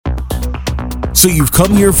So you've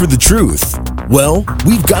come here for the truth. Well,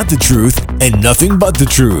 we've got the truth and nothing but the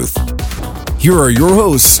truth. Here are your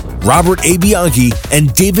hosts, Robert A. Bianchi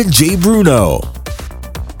and David J. Bruno.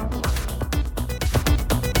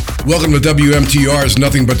 Welcome to WMTR's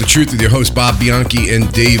Nothing But the Truth with your host, Bob Bianchi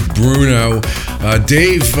and Dave Bruno.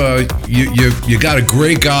 Dave, you got a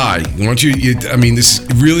great guy. This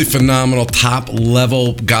is really phenomenal,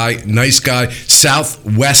 top-level guy, nice guy,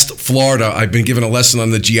 Southwest Florida. I've been given a lesson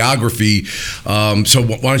on the geography. So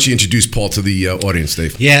why don't you introduce Paul to the audience,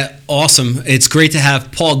 Dave? Yeah, awesome. It's great to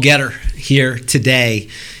have Paul Getter here today.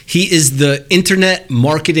 He is the internet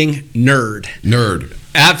marketing nerd.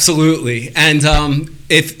 Absolutely. And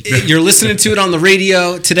if you're listening to it on the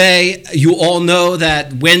radio today, you all know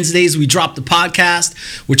that Wednesdays we drop the podcast,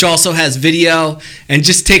 which also has video. And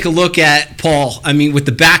just take a look at Paul. I mean, with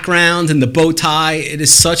the background and the bow tie, it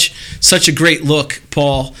is such a great look,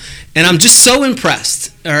 Paul. And I'm just so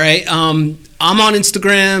impressed. All right. I'm on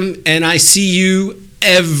Instagram and I see you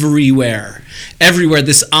everywhere,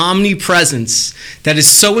 this omnipresence that is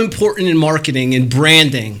so important in marketing and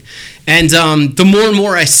branding. And the more and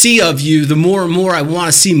more I see of you, the more and more I want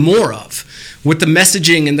to see more of. With the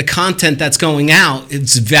messaging and the content that's going out,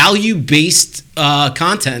 it's value-based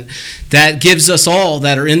content that gives us all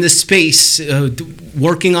that are in this space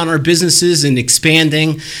working on our businesses and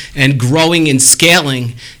expanding and growing and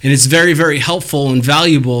scaling. And it's very, very helpful and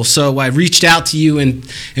valuable. So I reached out to you and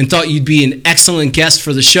thought you'd be an excellent guest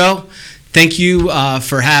for the show. Thank you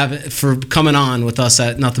for coming on with us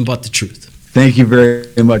at Nothing But the Truth. Thank you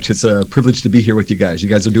very much. It's a privilege to be here with you guys. You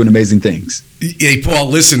guys are doing amazing things. Hey, Paul,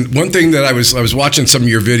 listen, one thing that I was watching some of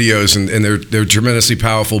your videos, and they're tremendously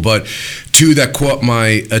powerful, but two that caught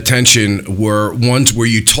my attention were ones where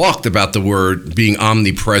you talked about the word being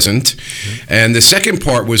omnipresent. And the second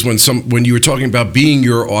part was when you were talking about being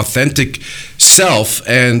your authentic self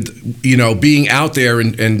and, being out there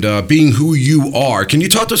and being who you are. Can you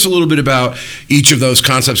talk to us a little bit about each of those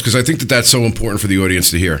concepts? Because I think that's so important for the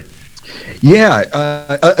audience to hear.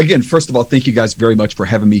 Yeah. Again, first of all, thank you guys very much for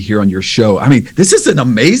having me here on your show. I mean, this is an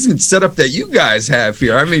amazing setup that you guys have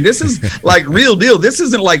here. I mean, this is like real deal. This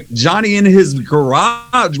isn't like Johnny in his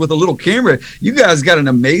garage with a little camera. You guys got an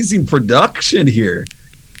amazing production here.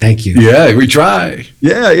 Thank you. Yeah, we try.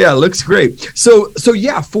 Yeah, looks great. So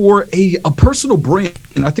yeah, for a personal brand,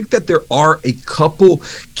 and I think that there are a couple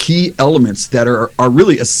key elements that are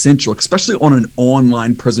really essential, especially on an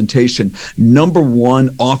online presentation. Number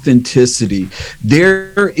one, authenticity.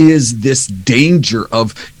 There is this danger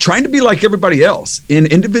of trying to be like everybody else, and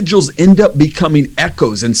individuals end up becoming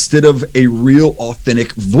echoes instead of a real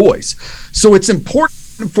authentic voice. So it's important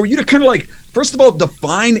for you to kind of first of all,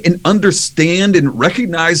 define and understand and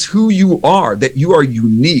recognize who you are, that you are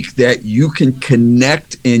unique, that you can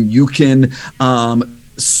connect and you can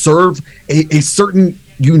serve a certain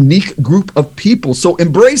unique group of people. So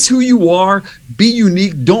embrace who you are, be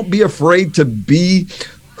unique, don't be afraid to be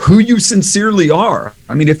who you sincerely are.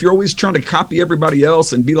 I mean, if you're always trying to copy everybody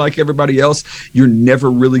else and be like everybody else, you're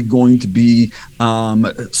never really going to be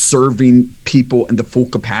serving people in the full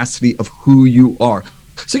capacity of who you are.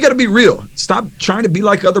 So you got to be real. Stop trying to be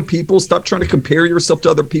like other people. Stop trying to compare yourself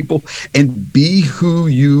to other people and be who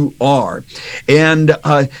you are. And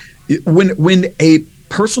when a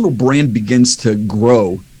personal brand begins to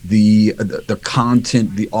grow, the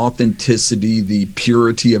content, the authenticity, the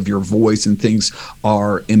purity of your voice and things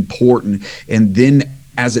are important. And then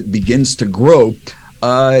as it begins to grow,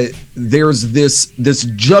 there's this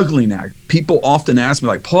juggling act. People often ask me,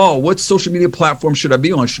 like, Paul, what social media platform should I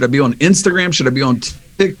be on? Should I be on Instagram? Should I be on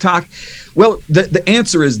TikTok? Well, the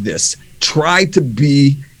answer is this. Try to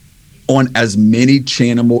be on as many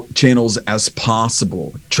channels as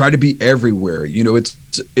possible. Try to be everywhere.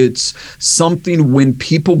 It's something when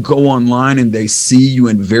people go online and they see you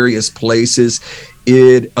in various places,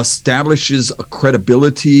 it establishes a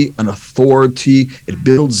credibility, an authority. It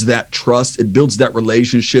builds that trust. It builds that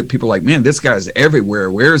relationship. People are like, man, this guy's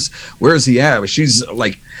everywhere. Where's he at? She's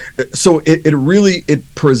like, so it really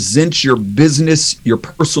presents your business, your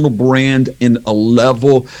personal brand in a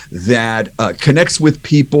level that connects with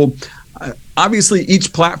people. Obviously,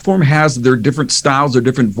 each platform has their different styles, their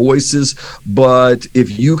different voices, but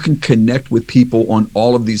if you can connect with people on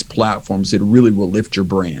all of these platforms, it really will lift your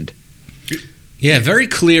brand. Yeah, very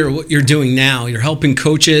clear what you're doing now. You're helping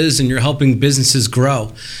coaches and you're helping businesses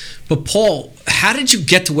grow. But Paul, how did you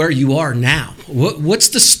get to where you are now? What's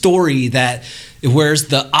the story where's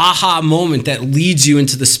the aha moment that leads you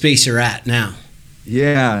into the space you're at now?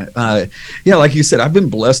 Yeah. Like you said, I've been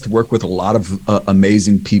blessed to work with a lot of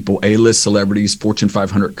amazing people, A-list celebrities, Fortune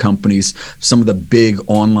 500 companies, some of the big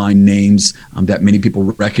online names that many people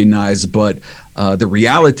recognize. But the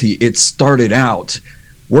reality, it started out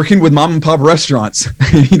working with mom and pop restaurants,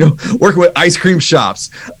 working with ice cream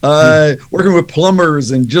shops, working with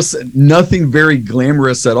plumbers, and just nothing very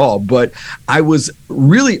glamorous at all. But I was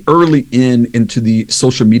really early into the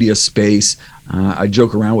social media space. I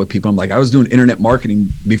joke around with people. I'm like, I was doing internet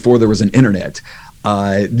marketing before there was an internet.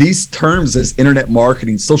 These terms as internet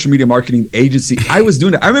marketing, social media marketing agency, I was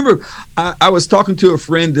doing it. I remember I was talking to a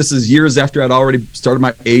friend. This is years after I'd already started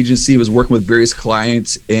my agency. I was working with various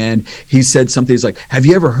clients, and he said something. He's like, have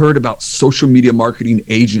you ever heard about social media marketing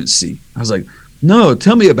agency? I was like, no,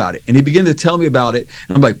 tell me about it. And he began to tell me about it.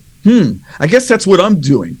 And I'm like, I guess that's what I'm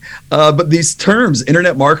doing. But these terms,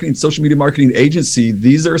 internet marketing, social media marketing agency,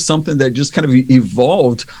 these are something that just kind of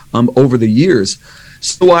evolved over the years.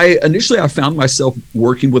 So I found myself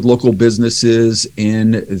working with local businesses,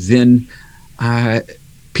 and then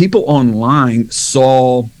people online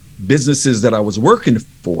saw businesses that I was working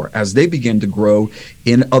for as they began to grow,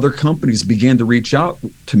 and other companies began to reach out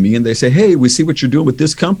to me, and they say, hey, we see what you're doing with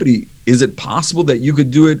this company. Is it possible that you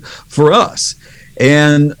could do it for us?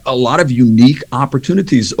 And a lot of unique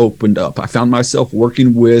opportunities opened up. I found myself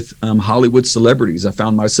working with Hollywood celebrities. I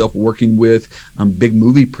found myself working with big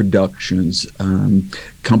movie productions,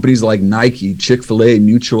 companies like Nike, Chick-fil-A,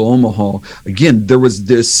 Mutual Omaha. Again, there was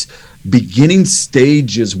this beginning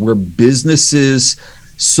stages where businesses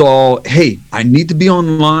saw, hey, I need to be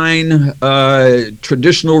online,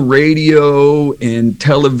 traditional radio and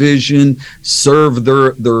television serve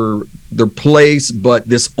their place, but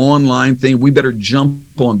this online thing, we better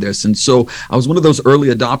jump on this. And so I was one of those early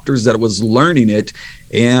adopters that was learning it,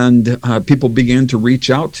 and people began to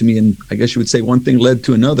reach out to me, and I guess you would say one thing led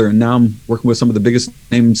to another, and now I'm working with some of the biggest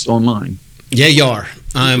names online. Yeah, you are.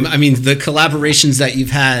 I mean, the collaborations that you've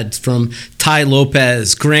had from Ty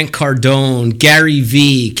Lopez, Grant Cardone, Gary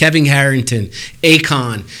Vee, Kevin Harrington,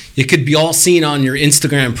 Akon, it could be all seen on your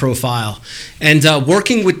Instagram profile. And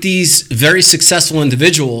working with these very successful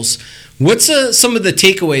individuals, what's some of the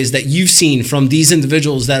takeaways that you've seen from these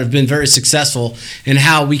individuals that have been very successful, and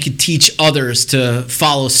how we could teach others to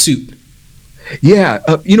follow suit? Yeah,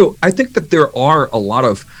 I think that there are a lot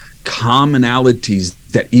of commonalities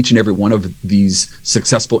that each and every one of these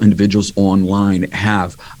successful individuals online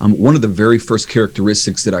have. One of the very first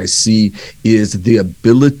characteristics that I see is the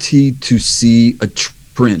ability to see a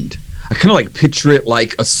trend. I kind of like picture it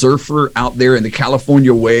like a surfer out there in the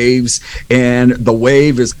California waves, and the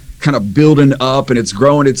wave is kind of building up and it's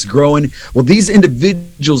growing. Well, these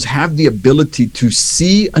individuals have the ability to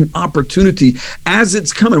see an opportunity as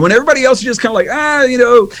it's coming. When everybody else is just kind of like,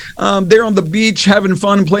 they're on the beach having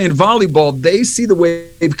fun and playing volleyball, they see the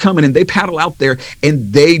wave coming and they paddle out there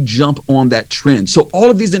and they jump on that trend. So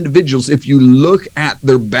all of these individuals, if you look at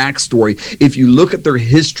their backstory, if you look at their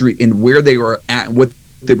history and where they were at, what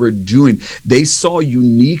they were doing, they saw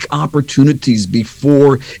unique opportunities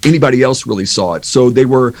before anybody else really saw it. So they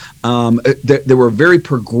were very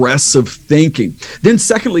progressive thinking. Then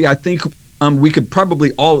secondly, I think we could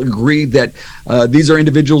probably all agree that these are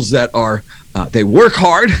individuals that are they work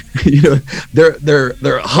hard.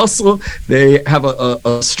 They're hustle. They have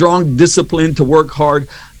a strong discipline to work hard.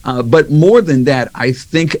 But more than that, I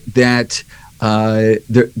think that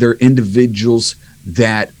they're individuals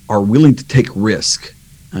that are willing to take risk.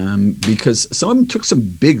 Because some of them took some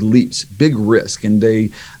big leaps, big risk, and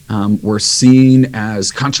they were seen as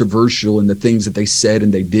controversial in the things that they said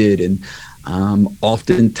and they did. And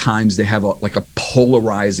oftentimes they have a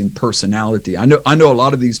polarizing personality. I know a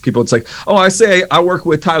lot of these people, it's like, oh, I say I work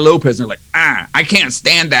with Ty Lopez, and they're like, I can't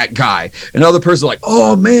stand that guy. And another person like,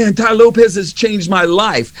 oh man, Ty Lopez has changed my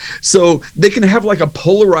life. So they can have like a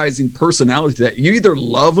polarizing personality that you either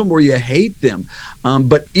love them or you hate them.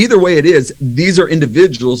 But either way it is, these are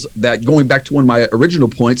individuals that, going back to one of my original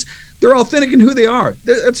points, they're authentic in who they are.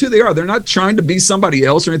 That's who they are. They're not trying to be somebody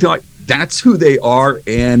else or anything like that. That's who they are.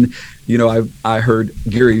 And I heard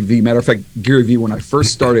Gary Vee. Matter of fact, Gary Vee, when I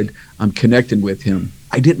first started connecting with him,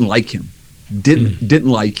 I didn't like him. Didn't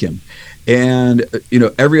like him. And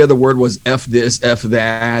every other word was F this, F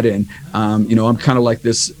that. And I'm kind of like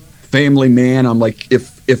this family man. I'm like,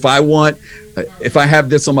 if I have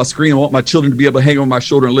this on my screen, I want my children to be able to hang on my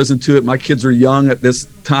shoulder and listen to it. My kids are young at this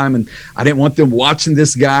time, and I didn't want them watching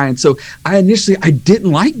this guy. And so I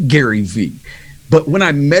didn't like Gary Vee. But when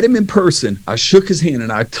I met him in person, I shook his hand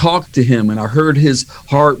and I talked to him and I heard his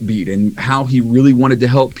heartbeat and how he really wanted to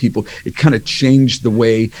help people. It kind of changed the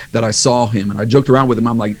way that I saw him. And I joked around with him.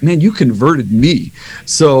 I'm like, man, you converted me.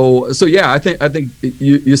 So yeah, I think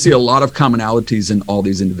you see a lot of commonalities in all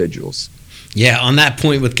these individuals. Yeah, on that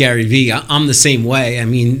point with Gary Vee, I'm the same way. I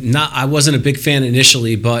mean, I wasn't a big fan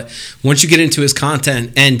initially, but once you get into his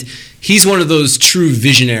content, and he's one of those true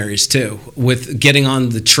visionaries too, with getting on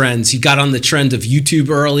the trends. He got on the trend of YouTube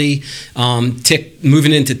early,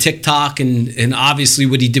 moving into TikTok, and obviously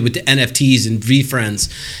what he did with the NFTs and VeeFriends.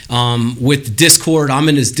 With Discord, I'm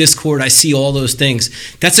in his Discord. I see all those things.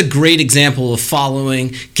 That's a great example of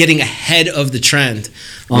following, getting ahead of the trend,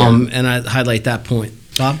 and I highlight that point.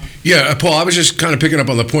 Bob? Yeah, Paul, I was just kind of picking up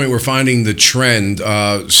on the point we're finding the trend.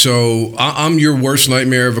 So I'm your worst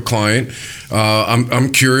nightmare of a client.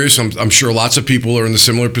 I'm curious. I'm sure lots of people are in a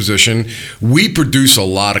similar position. We produce a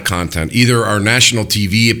lot of content, either our national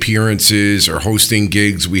TV appearances or hosting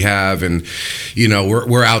gigs we have, and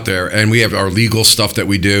we're out there, and we have our legal stuff that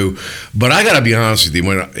we do. But I got to be honest with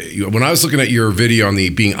you, when I was looking at your video on the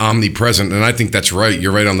being omnipresent, and I think that's right.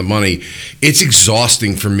 You're right on the money. It's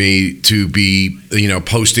exhausting for me to be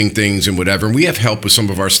posting things and whatever. And we have help with some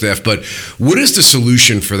of our staff. But what is the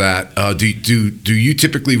solution for that? Do you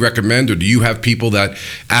typically recommend, or do you have people that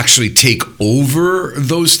actually take over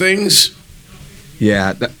those things?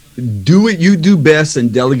 Yeah, do what you do best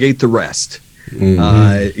and delegate the rest.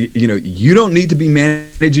 Mm-hmm. You don't need to be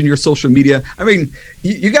managing your social media. I mean,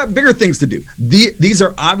 you got bigger things to do. These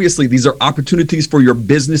are opportunities for your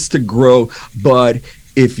business to grow. But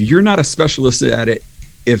if you're not a specialist at it,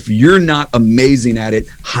 if you're not amazing at it,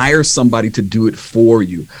 hire somebody to do it for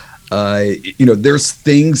you. There's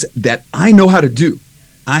things that I know how to do.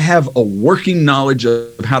 I have a working knowledge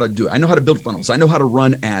of how to do it. I know how to build funnels. I know how to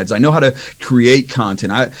run ads. I know how to create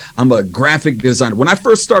content. I'm a graphic designer. When I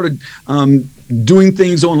first started doing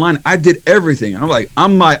things online, I did everything.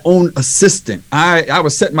 I'm my own assistant. I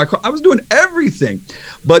was setting I was doing everything.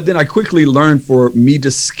 But then I quickly learned, for me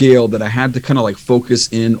to scale, that I had to kind of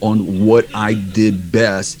focus in on what I did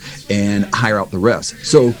best and hire out the rest.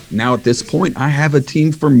 So now at this point, I have a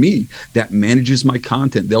team for me that manages my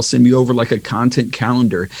content. They'll send me over a content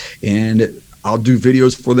calendar, and I'll do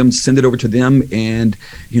videos for them, send it over to them. And,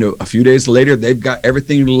 a few days later, they've got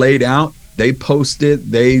everything laid out. They post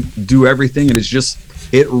it, they do everything, and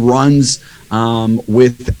it runs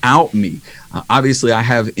without me. Obviously, I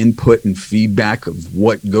have input and feedback of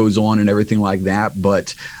what goes on and everything like that,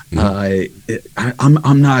 but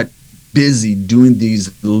I'm not busy doing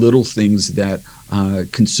these little things that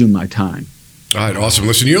consume my time. All right, awesome.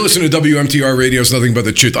 Listen, you're listening to WMTR Radio's Nothing But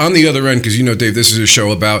the Truth. On the other end, because Dave, this is a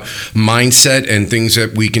show about mindset and things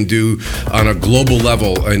that we can do on a global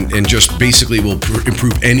level, and just basically will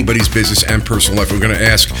improve anybody's business and personal life. We're going to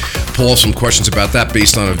ask Paul some questions about that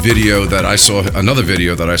based on another video that I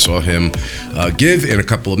saw him give in a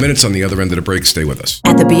couple of minutes. On the other end of the break, stay with us.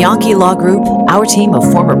 At the Bianchi Law Group, our team of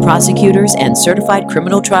former prosecutors and certified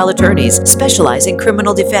criminal trial attorneys specialize in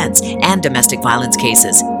criminal defense and domestic violence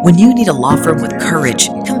cases. When you need a law firm with courage,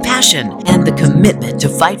 compassion, and the commitment to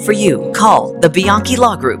fight for you, call the Bianchi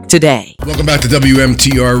Law Group today. Welcome back to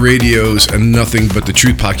WMTR Radio's Nothing But the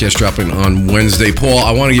Truth podcast, dropping on Wednesday. Paul,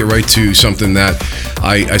 I want to get right to something that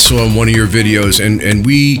I saw in one of your videos, and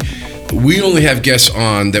we only have guests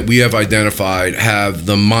on that we have identified have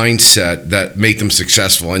the mindset that make them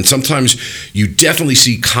successful. And sometimes you definitely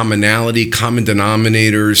see commonality, common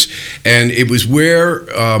denominators. And it was where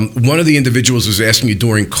one of the individuals was asking you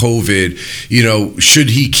during COVID, should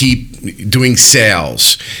he keep doing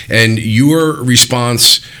sales? And your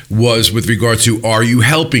response was with regard to, are you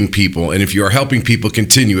helping people? And if you are helping people,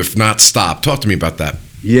 continue. If not, stop. Talk to me about that.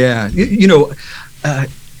 Yeah.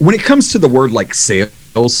 When it comes to the word like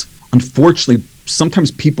sales, unfortunately,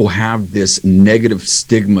 sometimes people have this negative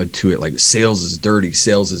stigma to it, like sales is dirty,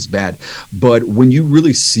 sales is bad. But when you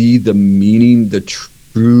really see the meaning, the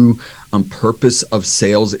true purpose of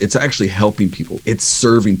sales, it's actually helping people. It's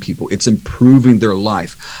serving people. It's improving their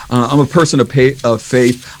life. I'm a person of faith.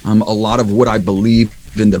 A lot of what I believe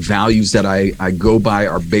and the values that I go by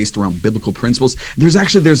are based around biblical principles. There's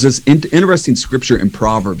this interesting scripture in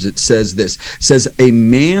Proverbs. It says a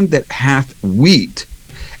man that hath wheat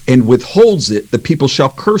and withholds it, the people shall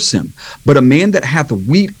curse him. But a man that hath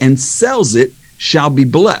wheat and sells it shall be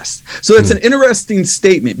blessed. So that's an interesting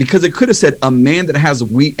statement, because it could have said a man that has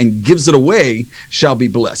wheat and gives it away shall be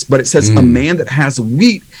blessed. But it says a man that has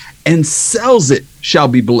wheat and sells it shall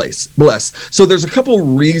be blessed. So there's a couple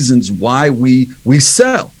reasons why we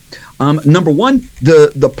sell. Number one,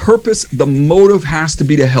 the purpose, the motive has to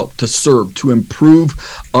be to help, to serve, to improve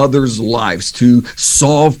others' lives, to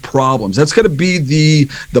solve problems. That's got to be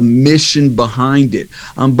the mission behind it.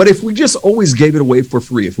 But if we just always gave it away for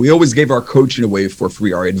free, if we always gave our coaching away for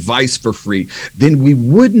free, our advice for free, then we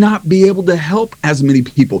would not be able to help as many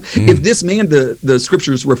people. If this man, the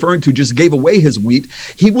scripture is referring to, just gave away his wheat,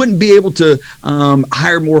 he wouldn't be able to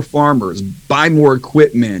hire more farmers, buy more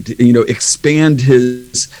equipment, expand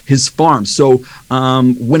his farm. So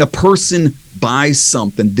when a person buys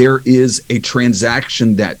something, there is a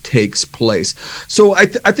transaction that takes place. So I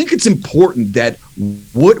think it's important that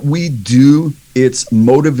what we do, it's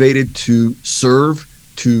motivated to serve,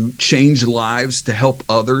 to change lives, to help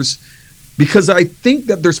others. Because I think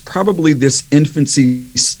that there's probably this infancy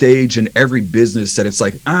stage in every business that it's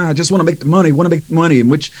like, I just want to make the money, in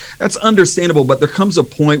which that's understandable. But there comes a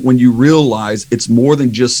point when you realize it's more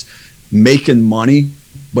than just making money,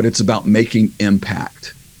 but it's about making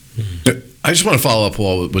impact. I just want to follow up,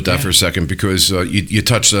 Paul, with that for a second, because you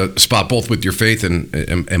touched a spot both with your faith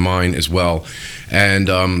and mine as well, and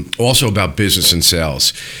also about business and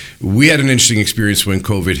sales. We had an interesting experience when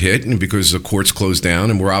COVID hit, and because the courts closed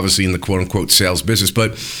down, and we're obviously in the quote-unquote sales business.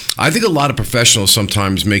 But I think a lot of professionals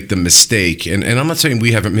sometimes make the mistake, and I'm not saying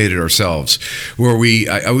we haven't made it ourselves, where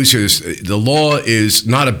I always hear this, the law is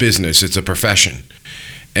not a business, it's a profession.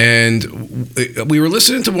 And we were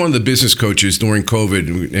listening to one of the business coaches during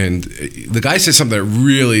COVID, and the guy said something that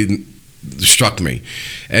really struck me.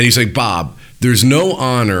 And he's like, Bob, there's no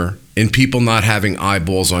honor in people not having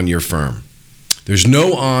eyeballs on your firm. There's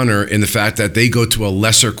no honor in the fact that they go to a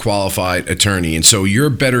lesser qualified attorney. And so your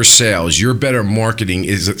better sales, your better marketing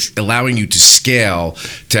is allowing you to scale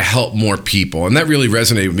to help more people. And that really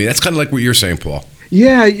resonated with me. That's kind of like what you're saying, Paul.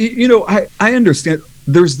 Yeah, I understand.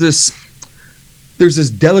 There's this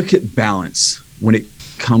delicate balance when it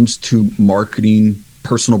comes to marketing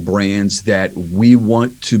personal brands, that we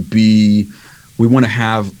want to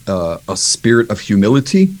have a spirit of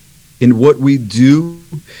humility in what we do,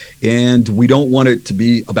 and we don't want it to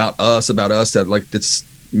be about us, that like it's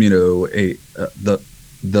the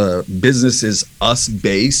business is us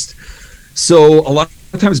based. So a lot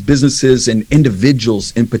of times businesses and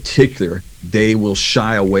individuals in particular, they will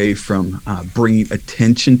shy away from bringing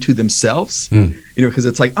attention to themselves, because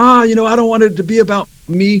it's like, I don't want it to be about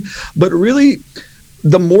me. But really,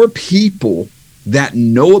 the more people that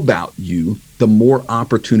know about you, the more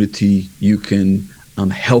opportunity you can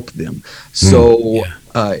help them. So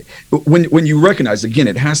when you recognize, again,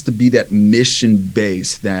 it has to be that mission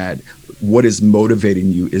base, that what is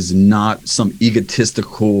motivating you is not some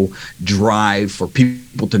egotistical drive for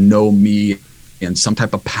people to know me and some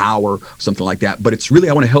type of power, something like that. But it's really,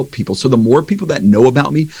 I want to help people. So the more people that know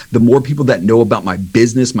about me, the more people that know about my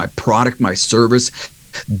business, my product, my service,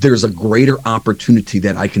 there's a greater opportunity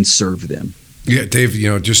that I can serve them. Yeah, Dave,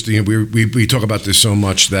 we talk about this so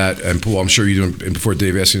much that, and Paul, I'm sure you do, and before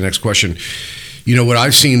Dave asks you the next question, what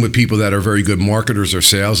I've seen with people that are very good marketers or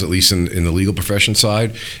sales, at least in the legal profession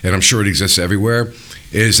side, and I'm sure it exists everywhere,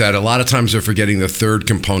 is that a lot of times they're forgetting the third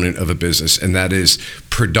component of a business, and that is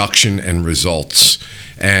production and results.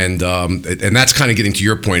 And that's kind of getting to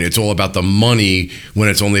your point. It's all about the money when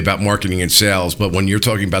it's only about marketing and sales. But when you're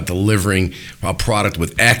talking about delivering a product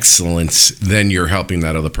with excellence, then you're helping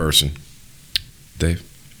that other person. Dave?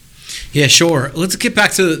 Yeah, sure. Let's get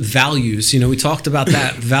back to values. We talked about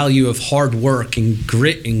that value of hard work and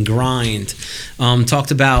grit and grind.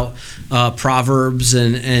 Talked about Proverbs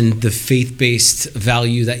and the faith-based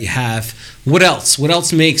value that you have. What else? What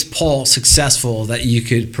else makes Paul successful that you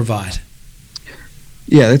could provide?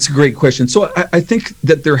 Yeah, that's a great question. So I think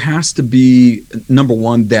that there has to be, number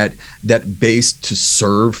one, that base to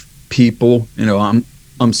serve people.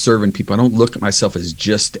 I'm serving people. I don't look at myself as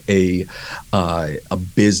just a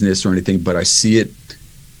business or anything, but I see it.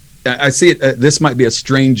 This might be a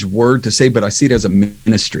strange word to say, but I see it as a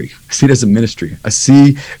ministry. I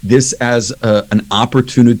see this as an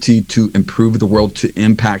opportunity to improve the world, to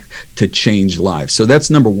impact, to change lives. So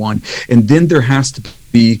that's number one. And then there has to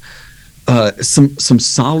be some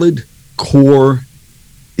solid core,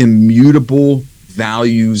 immutable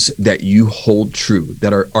values that you hold true,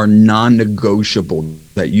 that are non-negotiable,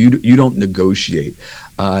 that you don't negotiate.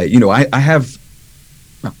 I have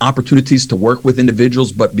opportunities to work with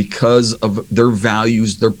individuals, but because of their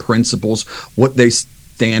values, their principles, what they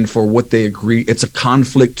stand for, what they agree, it's a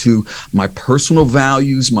conflict to my personal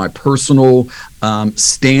values, my personal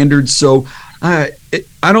standards. So I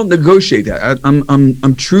don't negotiate that.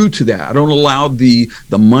 I'm true to that. I don't allow the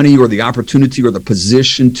money or the opportunity or the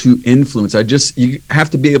position to influence. You have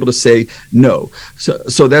to be able to say no.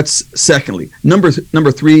 So that's secondly. Number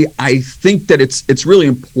three, I think that it's really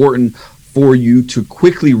important for you to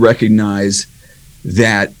quickly recognize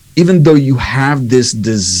that even though you have this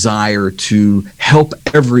desire to help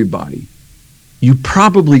everybody, you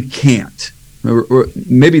probably can't, or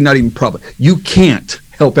maybe not even probably, you can't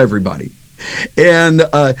help everybody. And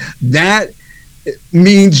that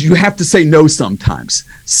means you have to say no sometimes.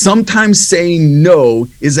 Sometimes saying no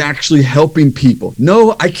is actually helping people.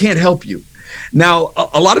 No, I can't help you. Now,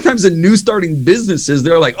 a lot of times in new starting businesses,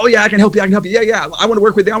 they're like, oh yeah, I can help you. Yeah, I want to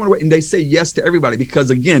work with you. And they say yes to everybody because,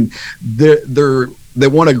 again, they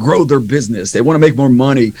want to grow their business. They want to make more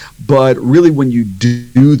money. But really, when you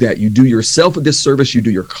do that, you do yourself a disservice. You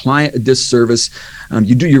do your client a disservice.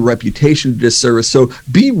 You do your reputation a disservice. So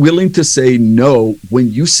be willing to say no when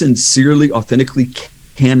you sincerely, authentically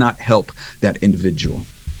cannot help that individual.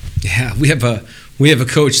 Yeah, we have a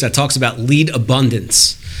coach that talks about lead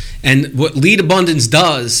abundance. And what lead abundance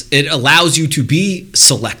does, it allows you to be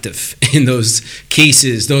selective in those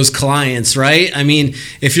cases, those clients, right? I mean,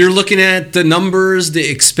 if you're looking at the numbers, the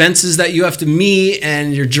expenses that you have to meet,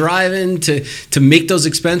 and you're driving to make those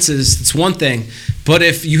expenses, it's one thing. But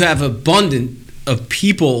if you have abundant of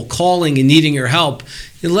people calling and needing your help,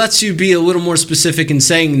 it lets you be a little more specific in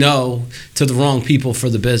saying no to the wrong people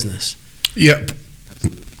for the business. Yeah.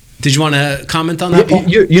 Did you want to comment on that, Paul?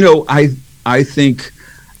 I think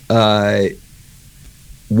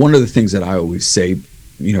one of the things that I always say,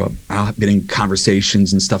 I've been in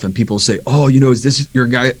conversations and stuff, and people say, oh, is this your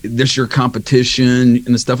guy, this your competition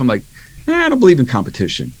and stuff. I'm like, I don't believe in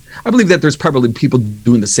competition. I believe that there's probably people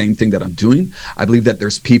doing the same thing that I'm doing. I believe that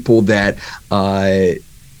there's people that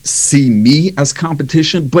see me as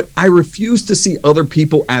competition, but I refuse to see other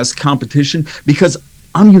people as competition because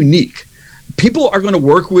I'm unique. People are going to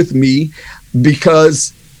work with me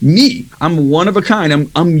because I'm one of a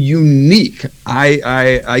kind. I'm unique.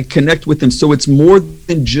 I connect with them. So it's more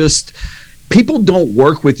than just, people don't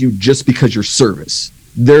work with you just because you're service.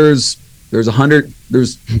 There's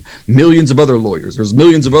millions of other lawyers. There's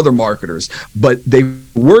millions of other marketers, but they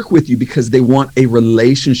work with you because they want a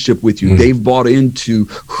relationship with you. Mm-hmm. They've bought into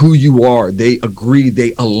who you are. They agree.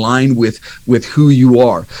 They align with who you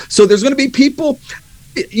are. So there's going to be people.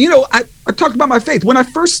 I talked about my faith. When I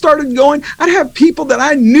first started going, I'd have people that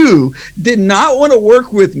I knew did not want to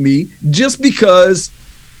work with me just because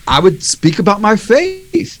I would speak about my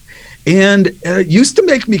faith. And it used to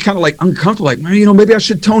make me kind of like uncomfortable, like, maybe I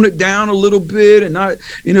should tone it down a little bit and not,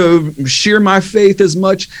 share my faith as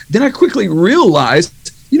much. Then I quickly realized,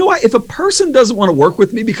 what? If a person doesn't want to work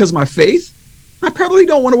with me because of my faith, I probably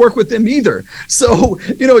don't want to work with them either. So,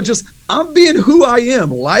 just I'm being who I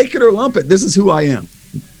am, like it or lump it. This is who I am.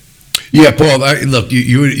 Yeah, Paul, look,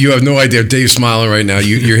 you have no idea. Dave's smiling right now.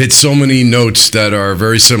 You hit so many notes that are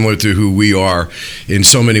very similar to who we are in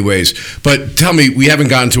so many ways. But tell me, we haven't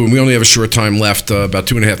gotten to it. We only have a short time left, about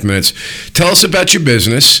 2.5 minutes. Tell us about your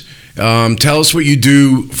business. Tell us what you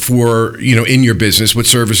do for, in your business, what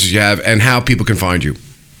services you have, and how people can find you.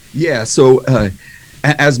 Yeah, so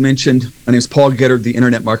as mentioned, my name is Paul Getter, the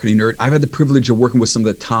Internet Marketing Nerd. I've had the privilege of working with some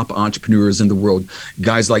of the top entrepreneurs in the world,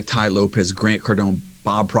 guys like Ty Lopez, Grant Cardone,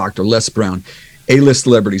 Bob Proctor, Les Brown, A-list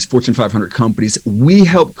celebrities, Fortune 500 companies. We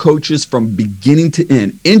help coaches from beginning to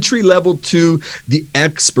end, entry level to the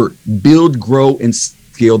expert, build, grow, and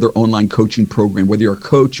scale their online coaching program. Whether you're a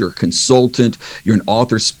coach, you're a consultant, you're an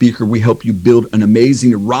author, speaker, we help you build an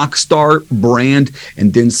amazing rock star brand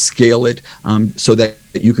and then scale it so that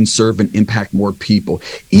you can serve and impact more people.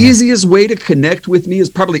 Easiest way to connect with me is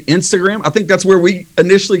probably Instagram. I think that's where we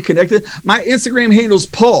initially connected. My Instagram handle is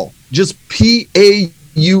Paul, just Paul,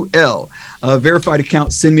 verified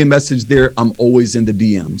account. Send me a message there. I'm always in the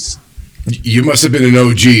DMs. You must have been an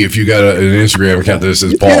OG if you got an Instagram account that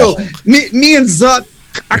says Paul. Me and Zuck,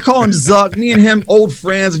 I call him Zuck. Me and him, old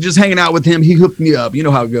friends, and just hanging out with him. He hooked me up. You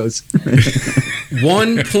know how it goes.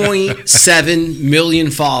 1.7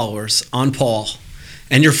 million followers on Paul.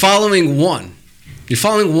 And you're following one.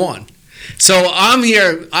 So I'm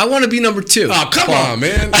here. I want to be number 2. Oh, come on,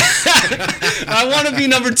 man. I want to be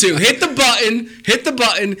number 2. Hit the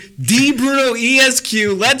button. D Bruno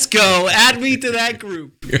ESQ. Let's go. Add me to that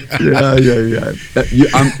group. Yeah.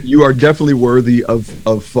 You are definitely worthy of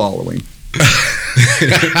following.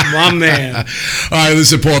 My man. All right,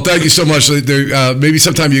 listen, Paul, thank you so much. Maybe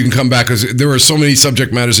sometime you can come back because there are so many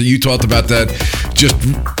subject matters that you talked about that just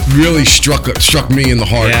really struck me in the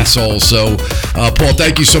heart and soul. So, Paul,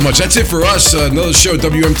 thank you so much. That's it for us. Another show,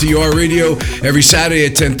 WMTR Radio, every Saturday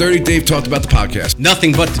at 10:30. Dave talked about the podcast.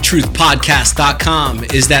 NothingButTheTruthPodcast.com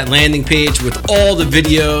is that landing page with all the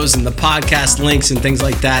videos and the podcast links and things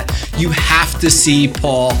like that. You have to see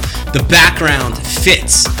Paul. The background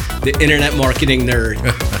fits the internet marketing nerd.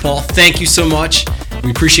 Paul, thank you so much.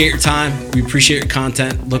 We appreciate your time. We appreciate your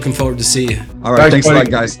content. Looking forward to see you. All right. Thanks a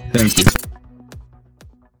lot, guys. Thank you.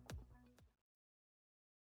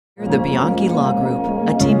 The Bianchi Law Group,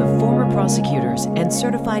 a team of former prosecutors and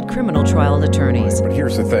certified criminal trial attorneys. But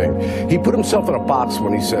here's the thing. He put himself in a box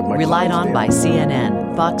when he said... Relied on by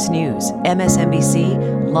CNN, Fox News,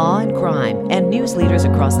 MSNBC, Law and Crime, and news leaders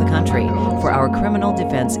across the country for our criminal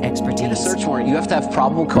defense expertise. To get a search warrant, you have to have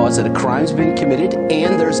probable cause that a crime's been committed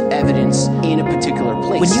and there's evidence in a particular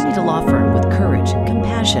place. When you need a law firm with courage,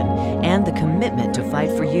 compassion, and the commitment to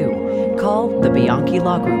fight for you, call the Bianchi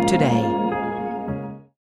Law Group today.